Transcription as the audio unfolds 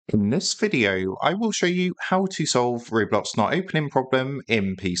In this video, I will show you how to solve Roblox not opening problem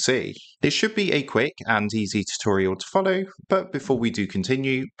in PC. This should be a quick and easy tutorial to follow, but before we do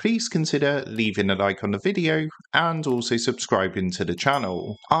continue, please consider leaving a like on the video and also subscribing to the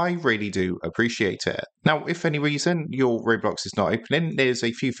channel. I really do appreciate it. Now, if for any reason your Roblox is not opening, there's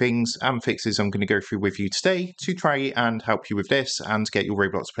a few things and fixes I'm going to go through with you today to try and help you with this and get your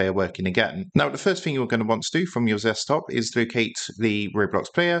Roblox player working again. Now, the first thing you're going to want to do from your desktop is locate the Roblox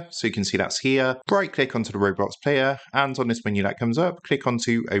player. So you can see that's here. Right click onto the Roblox player, and on this menu that comes up, click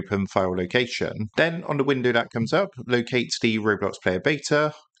onto Open File Location. Then on the window that comes up, locate the Roblox player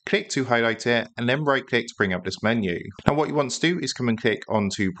beta. Click to highlight it, and then right click to bring up this menu. Now what you want to do is come and click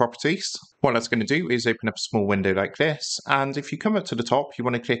onto Properties. What that's going to do is open up a small window like this, and if you come up to the top, you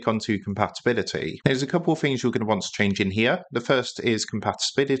want to click onto Compatibility. There's a couple of things you're going to want to change in here. The first is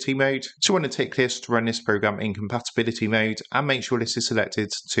Compatibility Mode. So you want to tick this to run this program in Compatibility Mode, and make sure this is selected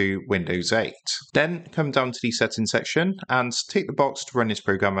to Windows 8. Then come down to the Settings section, and tick the box to run this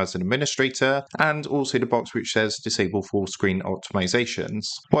program as an administrator, and also the box which says Disable Full Screen Optimizations.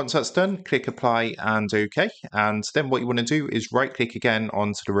 Once that's done, click Apply and OK, and then what you want to do is right click again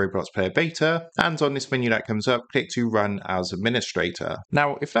onto the Roblox player beta, and on this menu that comes up, click to Run as Administrator.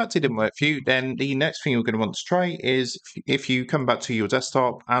 Now, if that didn't work for you, then the next thing you're going to want to try is if you come back to your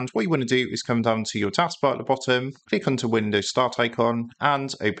desktop, and what you want to do is come down to your taskbar at the bottom, click onto Windows Start icon,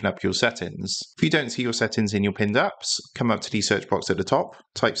 and open up your settings. If you don't see your settings in your pinned apps, come up to the search box at the top,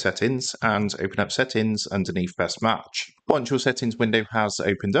 type Settings, and open up Settings underneath Best Match. Once your settings window has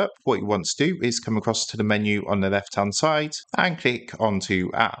opened up, what you want to do is come across to the menu on the left hand side and click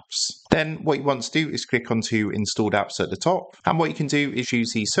onto Apps. Then what you want to do is click onto Installed Apps at the top, and what you can do is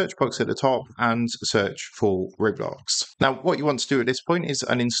use the search box at the top and search for Roblox. Now what you want to do at this point is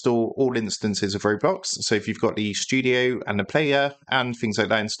uninstall all instances of Roblox. So if you've got the studio and the player and things like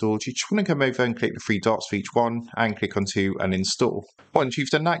that installed, you just want to come over and click the three dots for each one and click onto Uninstall. Once you've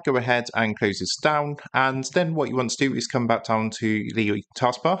done that, go ahead and close this down, and then what you want to do is come back down to the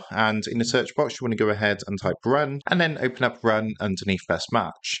taskbar, and in the search box you want to go ahead and type Run, and then open up Run underneath Best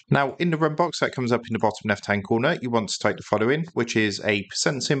Match. Now in the Run box that comes up in the bottom left hand corner, you want to type the following, which is a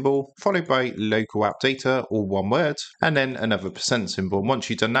 % symbol followed by local app data, or one word, and then another % symbol. Once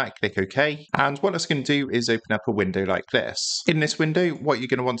you've done that, click OK, and what that's going to do is open up a window like this. In this window, what you're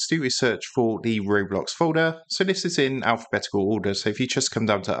going to want to do is search for the Roblox folder. So this is in alphabetical order, so if you just come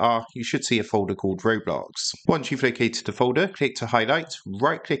down to R, you should see a folder called Roblox. Once you've located the folder, click to highlight,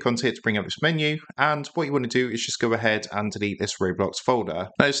 right click onto it to bring up this menu, and what you want to do is just go ahead and delete this Roblox folder.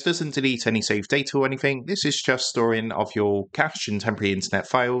 Now this doesn't delete any saved data or anything, this is just storing of your cached and temporary internet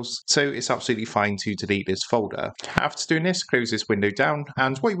files, so it's absolutely fine to delete this folder. After doing this, close this window down,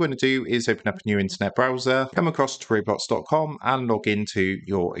 and what you want to do is open up a new internet browser, come across to roblox.com and log into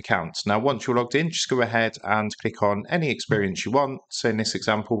your account. Now once you're logged in, just go ahead and click on any experience you want. So in this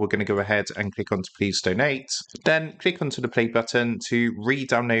example, we're going to go ahead and click onto Please Donate, then click onto the play button to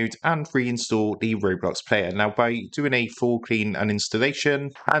re-download and reinstall the Roblox player. Now by doing a full clean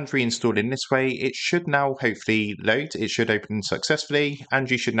uninstallation and reinstalling this way, it should now hopefully load, it should open successfully, and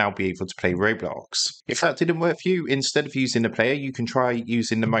you should now be able to play Roblox. If that didn't work for you, instead of using the player, you can try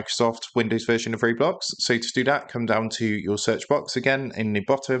using the Microsoft Windows version of Roblox. So to do that, come down to your search box again in the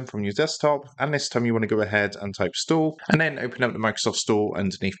bottom from your desktop, and this time you want to go ahead and type Store, and then open up the Microsoft Store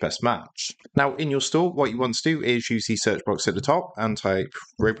underneath Best Match. Now in your store, what you want to do is use the search box at the top and type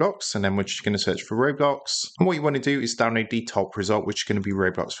Roblox, and then we're just going to search for Roblox. And what you want to do is download the top result, which is going to be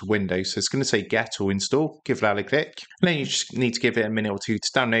Roblox for Windows. So it's going to say Get or Install. Give that a click, and then you just need to give it a minute or two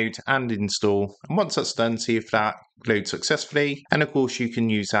to download and install. And once that's done, see if that loads successfully, and of course you can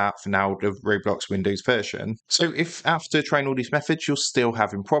use that for now the Roblox Windows version. So if after trying all these methods you're still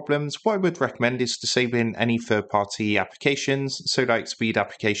having problems, what I would recommend is disabling any third-party applications, so like speed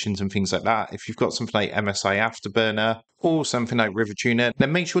applications and things like that. If you've got something like MSI Afterburner or something like RiverTuner,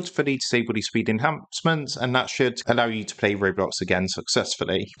 then make sure to fully disable these speed enhancements, and that should allow you to play Roblox again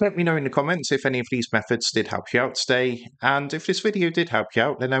successfully. Let me know in the comments if any of these methods did help you out today, and if this video did help you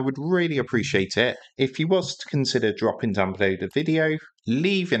out, then I would really appreciate it if you was to consider dropping down below the video,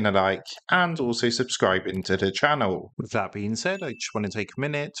 leaving a like, and also subscribing to the channel. With that being said, I just want to take a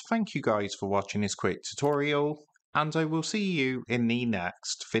minute to thank you guys for watching this quick tutorial, and I will see you in the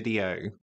next video.